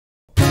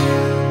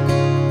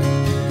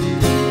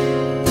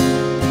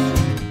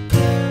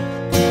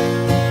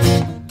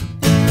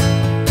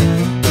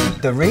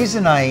The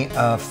reason I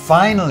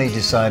finally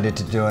decided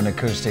to do an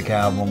acoustic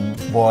album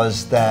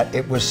was that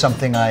it was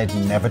something I'd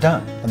never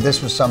done. And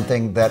this was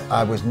something that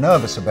I was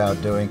nervous about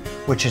doing,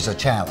 which is a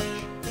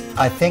challenge.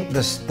 I think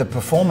the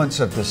performance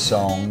of the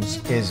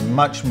songs is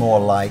much more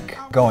like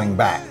going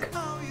back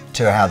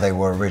to how they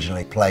were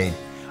originally played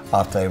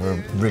after they were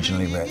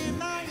originally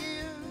written.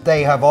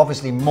 They have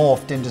obviously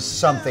morphed into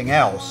something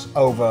else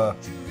over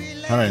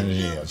hundreds of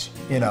years,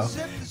 you know.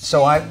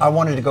 So I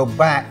wanted to go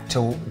back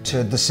to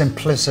the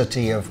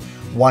simplicity of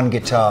one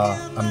guitar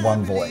and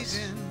one voice.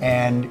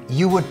 And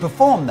you would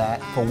perform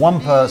that for one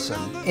person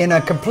in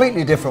a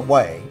completely different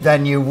way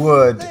than you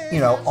would,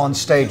 you know, on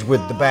stage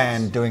with the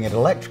band doing it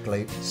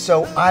electrically.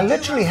 So I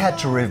literally had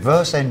to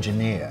reverse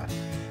engineer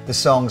the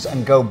songs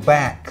and go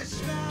back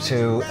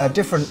to a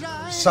different,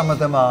 some of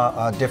them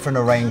are different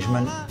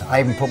arrangement. I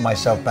even put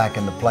myself back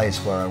in the place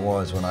where I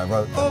was when I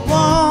wrote them.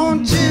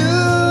 Won't you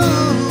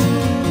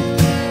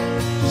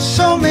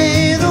show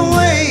me the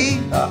way?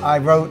 I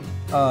wrote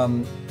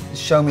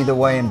Show Me the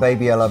Way and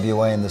Baby I Love Your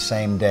Way in the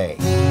same day.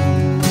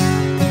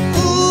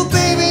 Ooh,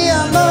 baby,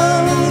 I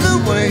love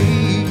the way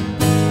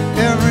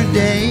every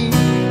day.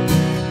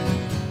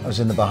 I was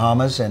in the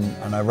Bahamas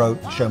and I wrote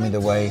Show Me the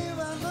Way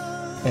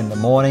in the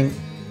morning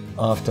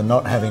after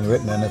not having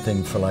written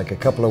anything for like a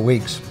couple of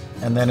weeks.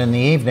 And then in the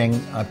evening,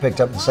 I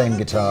picked up the same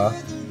guitar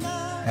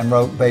and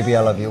wrote Baby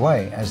I Love Your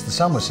Way as the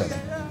sun was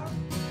setting.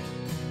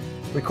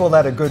 We call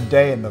that a good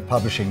day in the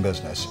publishing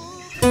business.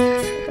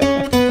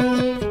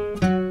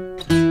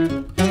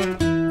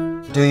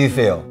 Do You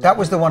Feel? That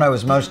was the one I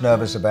was most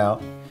nervous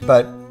about,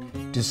 but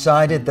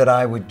decided that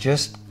I would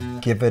just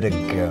give it a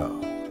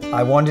go.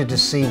 I wanted to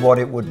see what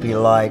it would be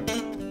like,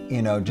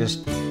 you know,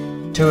 just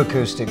two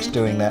acoustics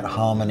doing that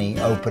harmony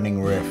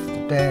opening riff.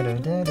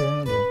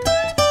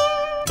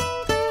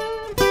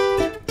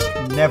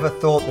 Never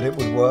thought that it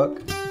would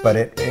work, but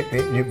it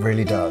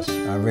really does.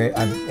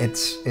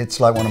 It's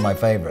like one of my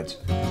favorites.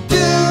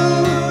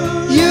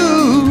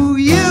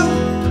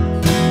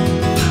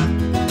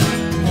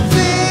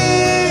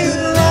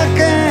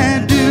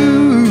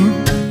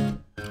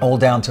 All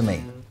Down to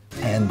Me.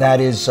 And that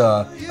is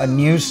a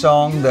new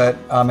song that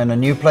I'm in a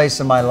new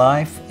place in my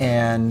life,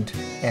 and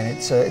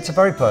it's a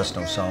very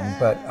personal song,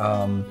 but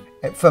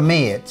for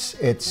me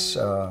it's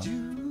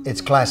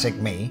classic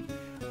me,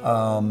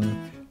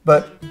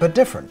 but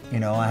different. You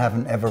know, I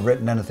haven't ever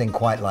written anything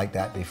quite like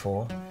that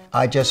before.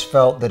 I just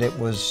felt that it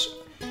was,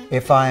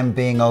 if I am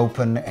being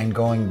open and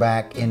going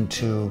back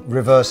into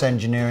reverse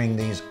engineering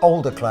these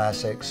older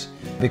classics,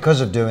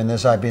 because of doing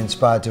this I'd be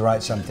inspired to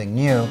write something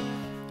new.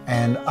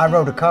 And I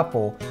wrote a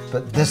couple,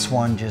 but this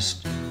one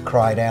just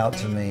cried out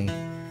to me,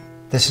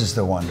 this is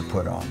the one to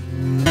put on.